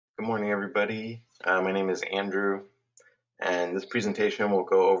Good morning, everybody. My name is Andrew, and this presentation will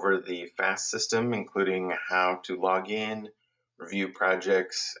go over the FAAST system, including how to log in, review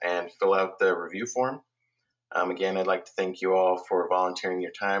projects, and fill out the review form. Again, I'd like to thank you all for volunteering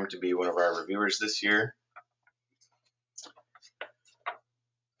your time to be one of our reviewers this year.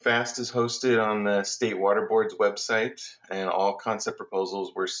 FAAST is hosted on the State Water Board's website, and all concept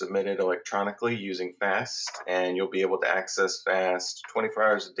proposals were submitted electronically using FAAST, and you'll be able to access FAAST 24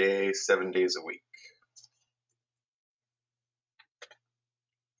 hours a day, 7 days a week.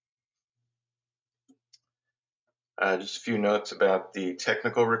 Just a few notes about the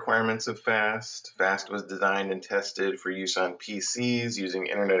technical requirements of FAAST. FAAST was designed and tested for use on PCs using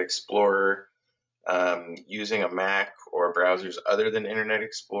Internet Explorer. Using a Mac or browsers other than Internet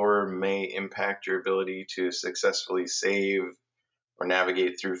Explorer may impact your ability to successfully save or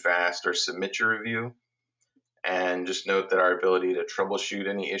navigate through FAAST or submit your review. And just note that our ability to troubleshoot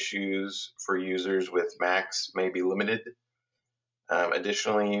any issues for users with Macs may be limited.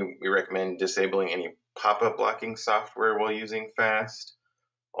 Additionally, we recommend disabling any pop-up blocking software while using FAAST.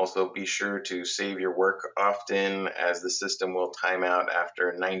 Also, be sure to save your work often, as the system will time out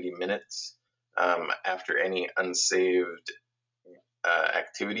after 90 minutes after any unsaved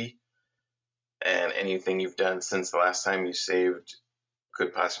activity, and anything you've done since the last time you saved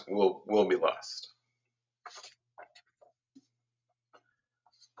could possibly will be lost.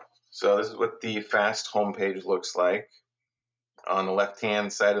 So this is what the FAAST homepage looks like. On the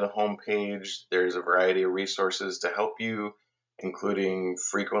left-hand side of the homepage, there's a variety of resources to help you, including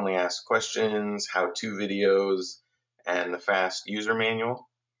frequently asked questions, how-to videos, and the FAAST user manual.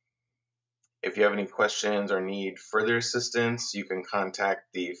 If you have any questions or need further assistance, you can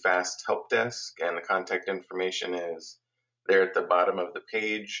contact the FAAST help desk, and the contact information is there at the bottom of the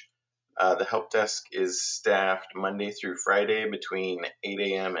page. The help desk is staffed Monday through Friday between 8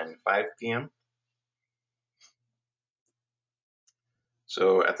 a.m. and 5 p.m.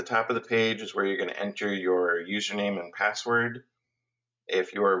 So at the top of the page is where you're going to enter your username and password.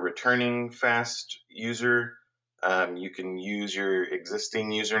 If you're a returning FAAST user, you can use your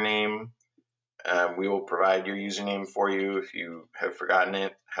existing username. We will provide your username for you if you have forgotten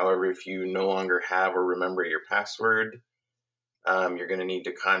it. However, if you no longer have or remember your password, you're going to need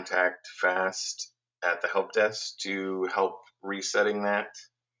to contact FAAST at the help desk to help resetting that.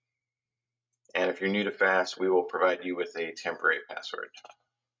 And if you're new to FAAST, we will provide you with a temporary password.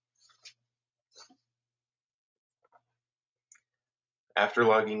 After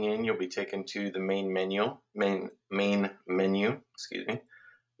logging in, you'll be taken to the main menu.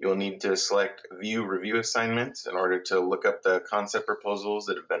 You'll need to select View Review Assignments in order to look up the concept proposals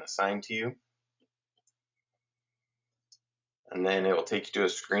that have been assigned to you. And then it will take you to a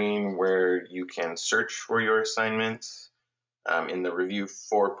screen where you can search for your assignments. In the Review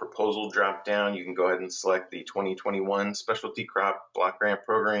for Proposal drop-down, you can go ahead and select the 2021 Specialty Crop Block Grant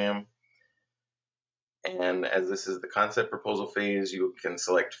Program. And as this is the concept proposal phase, you can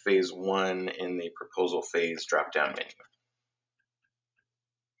select Phase 1 in the Proposal Phase drop-down menu.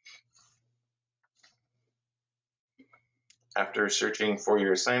 After searching for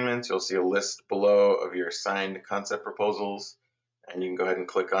your assignments, you'll see a list below of your assigned concept proposals, and you can go ahead and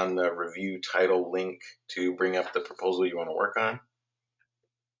click on the Review Title link to bring up the proposal you want to work on.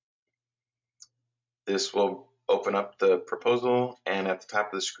 This will open up the proposal, and at the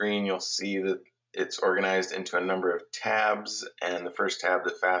top of the screen, you'll see that it's organized into a number of tabs, and the first tab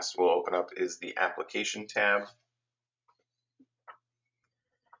that FAAST will open up is the Application tab.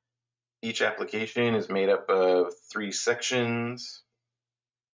 Each application is made up of 3 sections.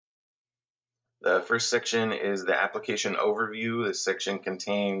 The first section is the application overview. This section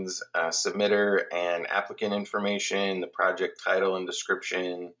contains submitter and applicant information, the project title and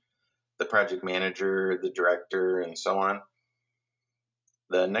description, the project manager, the director, and so on.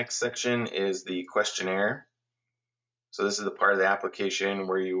 The next section is the questionnaire. So this is the part of the application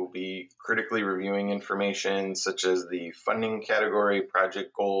where you will be critically reviewing information such as the funding category,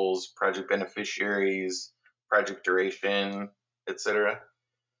 project goals, project beneficiaries, project duration, etc.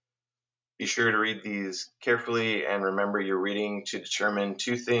 Be sure to read these carefully and remember you're reading to determine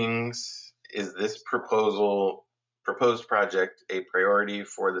 2 things. Is this proposed project a priority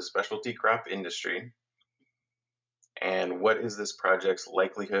for the specialty crop industry? And what is this project's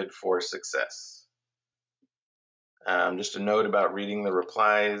likelihood for success? Just a note about reading the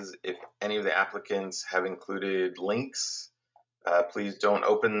replies: if any of the applicants have included links, please don't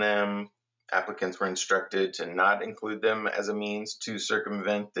open them. Applicants were instructed to not include them as a means to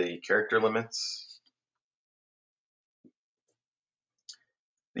circumvent the character limits.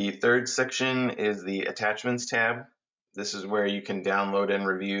 The third section is the Attachments tab. This is where you can download and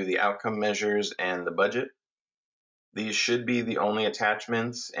review the outcome measures and the budget. These should be the only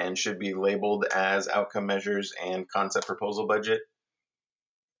attachments and should be labeled as outcome measures and concept proposal budget.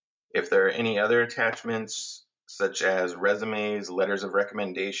 If there are any other attachments, such as resumes, letters of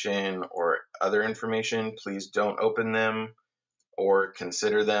recommendation, or other information, please don't open them or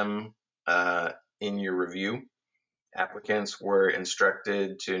consider them in your review. Applicants were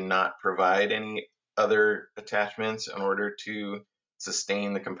instructed to not provide any other attachments in order to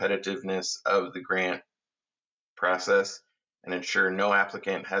sustain the competitiveness of the grant process and ensure no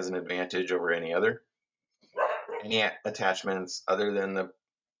applicant has an advantage over any other. Any attachments other than the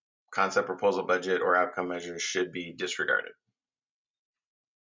concept proposal budget or outcome measures should be disregarded.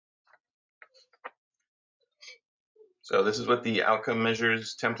 So this is what the outcome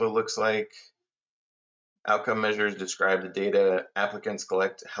measures template looks like. Outcome measures describe the data applicants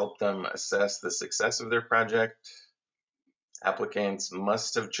collect to help them assess the success of their project. Applicants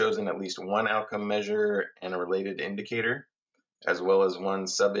must have chosen at least one outcome measure and a related indicator, as well as one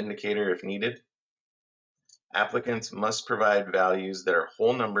sub-indicator if needed. Applicants must provide values that are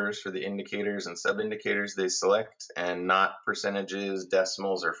whole numbers for the indicators and sub-indicators they select, and not percentages,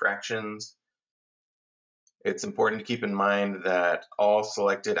 decimals, or fractions. It's important to keep in mind that all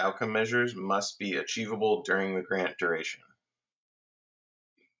selected outcome measures must be achievable during the grant duration.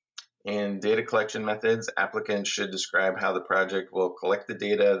 In data collection methods, applicants should describe how the project will collect the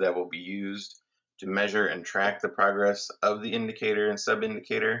data that will be used to measure and track the progress of the indicator and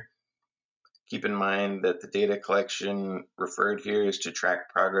sub-indicator. Keep in mind that the data collection referred here is to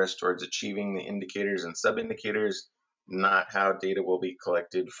track progress towards achieving the indicators and sub-indicators, not how data will be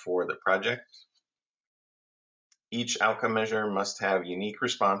collected for the project. Each outcome measure must have unique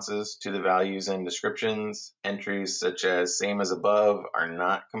responses to the values and descriptions. Entries such as same as above are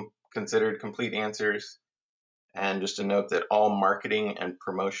not considered complete answers. And just to note that all marketing and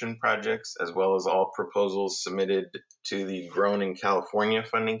promotion projects, as well as all proposals submitted to the Grown in California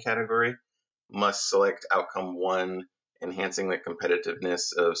funding category, must select outcome 1, enhancing the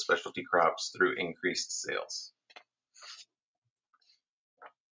competitiveness of specialty crops through increased sales.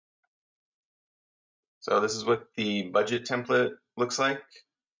 So this is what the budget template looks like.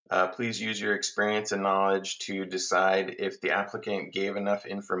 Please use your experience and knowledge to decide if the applicant gave enough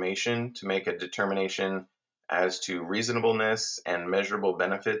information to make a determination as to reasonableness and measurable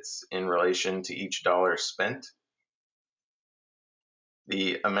benefits in relation to each dollar spent.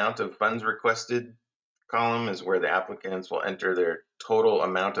 The amount of funds requested column is where the applicants will enter their total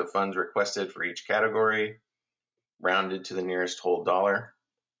amount of funds requested for each category, rounded to the nearest whole dollar.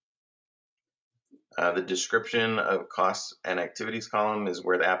 The description of costs and activities column is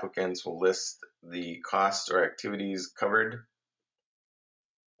where the applicants will list the costs or activities covered.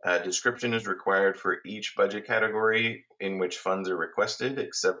 Description is required for each budget category in which funds are requested,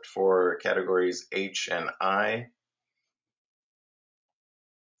 except for categories H and I.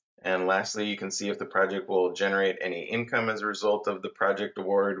 And lastly, you can see if the project will generate any income as a result of the project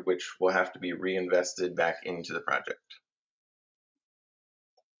award, which will have to be reinvested back into the project.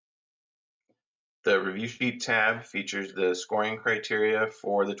 The review sheet tab features the scoring criteria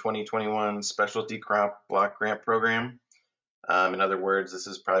for the 2021 Specialty Crop Block Grant Program. In other words, this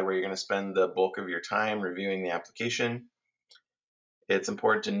is probably where you're going to spend the bulk of your time reviewing the application. It's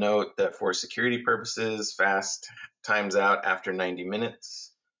important to note that for security purposes, FAAST times out after 90 minutes.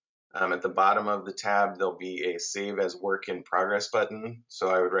 At the bottom of the tab, there'll be a Save as Work in Progress button. So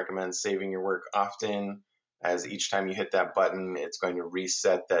I would recommend saving your work often, as each time you hit that button, it's going to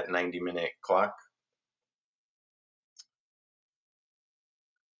reset that 90-minute clock.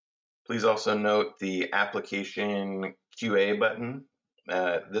 Please also note the application QA button.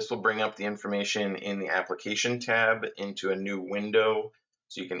 This will bring up the information in the application tab into a new window,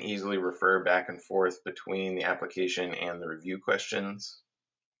 so you can easily refer back and forth between the application and the review questions.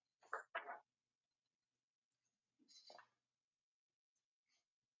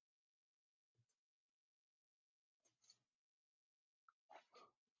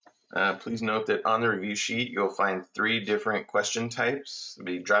 Please note that on the review sheet, you'll find 3 different question types: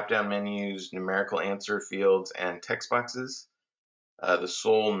 the drop-down menus, numerical answer fields, and text boxes. The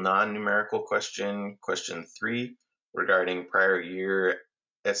sole non-numerical question, question 3, regarding prior year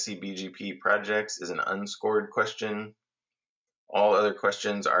SCBGP projects, is an unscored question. All other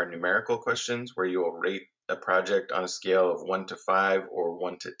questions are numerical questions where you will rate a project on a scale of 1 to 5 or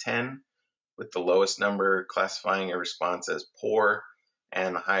 1 to 10, with the lowest number classifying a response as poor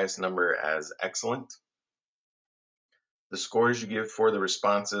and the highest number as excellent. The scores you give for the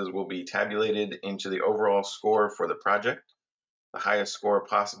responses will be tabulated into the overall score for the project, the highest score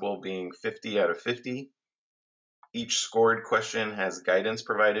possible being 50 out of 50. Each scored question has guidance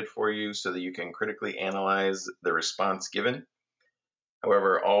provided for you so that you can critically analyze the response given.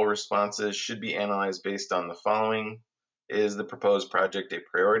 However, all responses should be analyzed based on the following. Is the proposed project a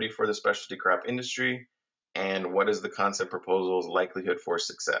priority for the specialty crop industry? And what is the concept proposal's likelihood for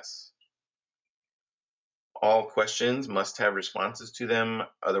success? All questions must have responses to them,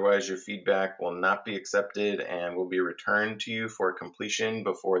 otherwise your feedback will not be accepted and will be returned to you for completion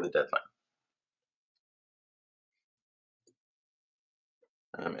before the deadline.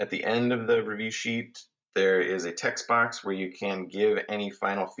 At the end of the review sheet, there is a text box where you can give any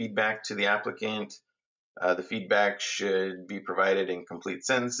final feedback to the applicant. The feedback should be provided in complete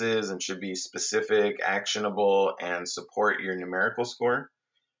sentences and should be specific, actionable, and support your numerical score.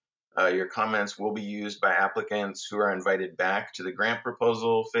 Your comments will be used by applicants who are invited back to the grant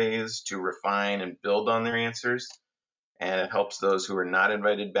proposal phase to refine and build on their answers. And it helps those who are not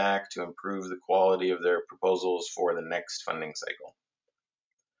invited back to improve the quality of their proposals for the next funding cycle.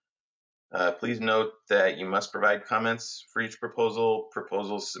 Please note that you must provide comments for each proposal.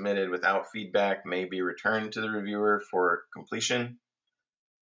 Proposals submitted without feedback may be returned to the reviewer for completion.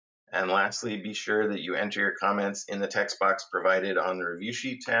 And lastly, be sure that you enter your comments in the text box provided on the review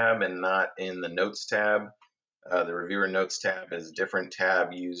sheet tab and not in the notes tab. The reviewer notes tab is a different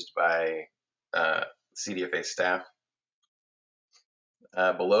tab used by CDFA staff.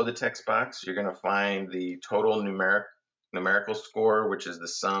 Below the text box, you're going to find the total numerical score, which is the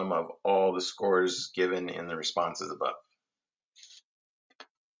sum of all the scores given in the responses above.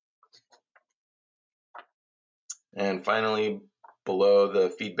 And finally, below the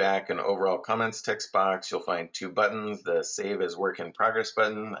feedback and overall comments text box, you'll find two buttons: the Save as Work in Progress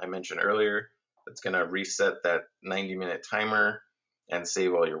button I mentioned earlier, that's going to reset that 90-minute timer and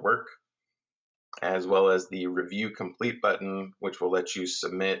save all your work, as well as the Review Complete button, which will let you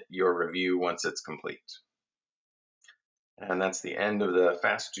submit your review once it's complete. And that's the end of the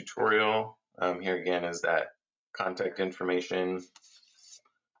FAAST tutorial. Here again is that contact information